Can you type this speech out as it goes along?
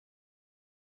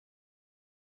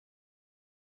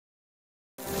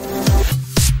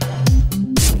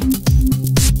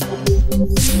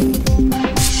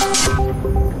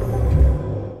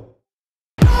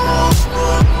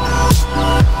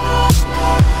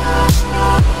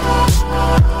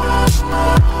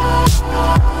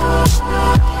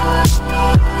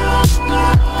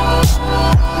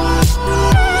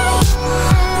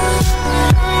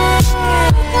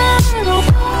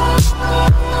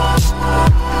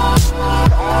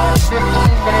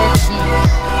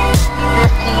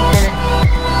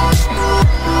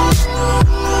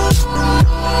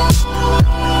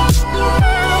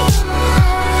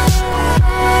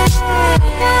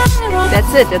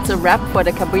it. It's a wrap for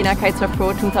the Cabrinha Kitesurf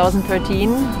Pro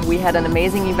 2013. We had an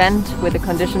amazing event with the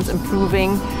conditions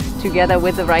improving together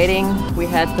with the riding. We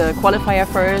had the qualifier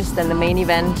first and the main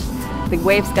event. The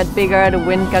waves got bigger, the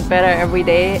wind got better every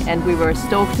day, and we were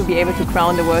stoked to be able to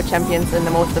crown the world champions in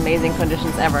the most amazing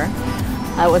conditions ever.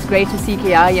 It was great to see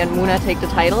Keahi and Muna take the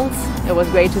titles. It was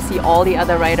great to see all the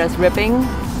other riders ripping.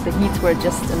 The heats were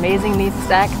just amazingly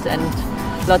stacked and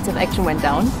lots of action went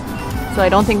down. So I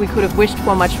don't think we could have wished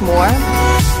for much more.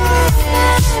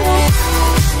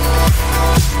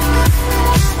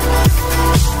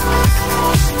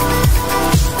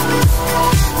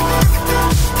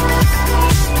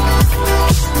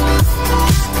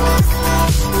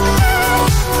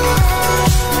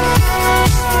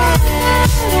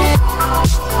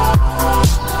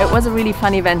 It was a really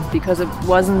fun event because it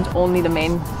wasn't only the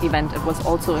main event, it was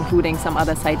also including some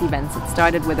other side events. It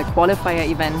started with a qualifier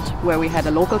event where we had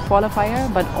a local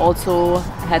qualifier, but also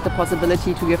had the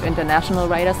possibility to give international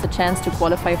riders the chance to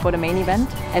qualify for the main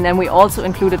event. And then we also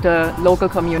included the local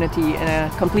community in a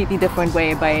completely different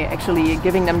way by actually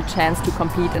giving them the chance to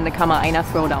compete in the Kama-Aina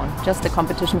Throwdown, just a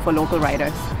competition for local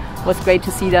riders. It was great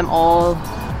to see them all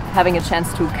having a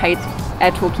chance to kite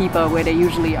at Hokipa where they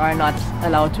usually are not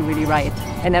allowed to really ride.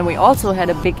 And then we also had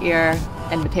a big air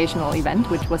invitational event,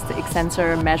 which was the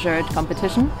X-Sensor measured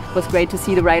competition. It was great to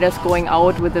see the riders going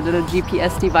out with the little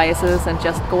GPS devices and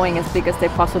just going as big as they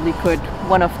possibly could.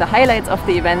 One of the highlights of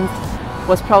the event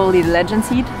was probably the Legends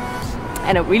Heat.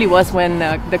 And it really was when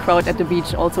the crowd at the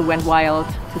beach also went wild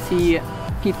to see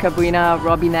Pete Cabrinha,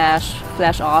 Robbie Nash,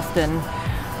 Flash Austin,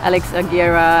 Alex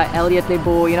Aguirre, Elliot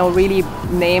Lebeau, you know, really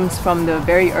names from the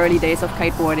very early days of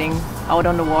kiteboarding out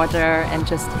on the water and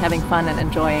just having fun and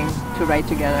enjoying to ride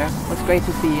together. It was great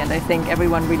to see, and I think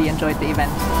everyone really enjoyed the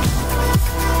event.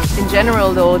 In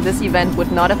general though, this event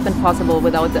would not have been possible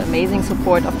without the amazing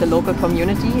support of the local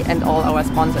community and all our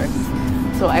sponsors.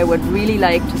 So I would really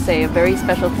like to say a very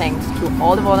special thanks to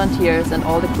all the volunteers and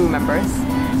all the crew members,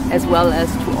 as well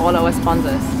as to all our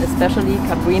sponsors, especially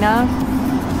Cabrinha,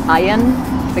 Iron,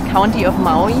 the County of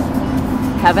Maui,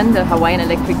 Heaven, the Hawaiian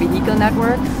Electric Vehicle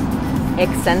Network,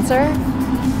 X-Sensor,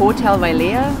 Hotel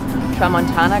Wailea,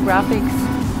 Tramontana Graphics,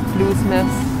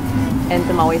 Bluesmiths, and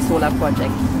the Maui Solar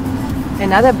Project.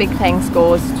 Another big thanks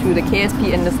goes to the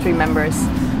KSP industry members,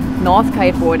 North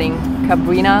Kiteboarding,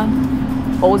 Cabrinha,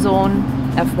 Ozone,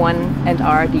 F1 and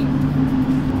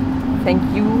RD. Thank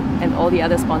you and all the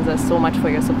other sponsors so much for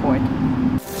your support.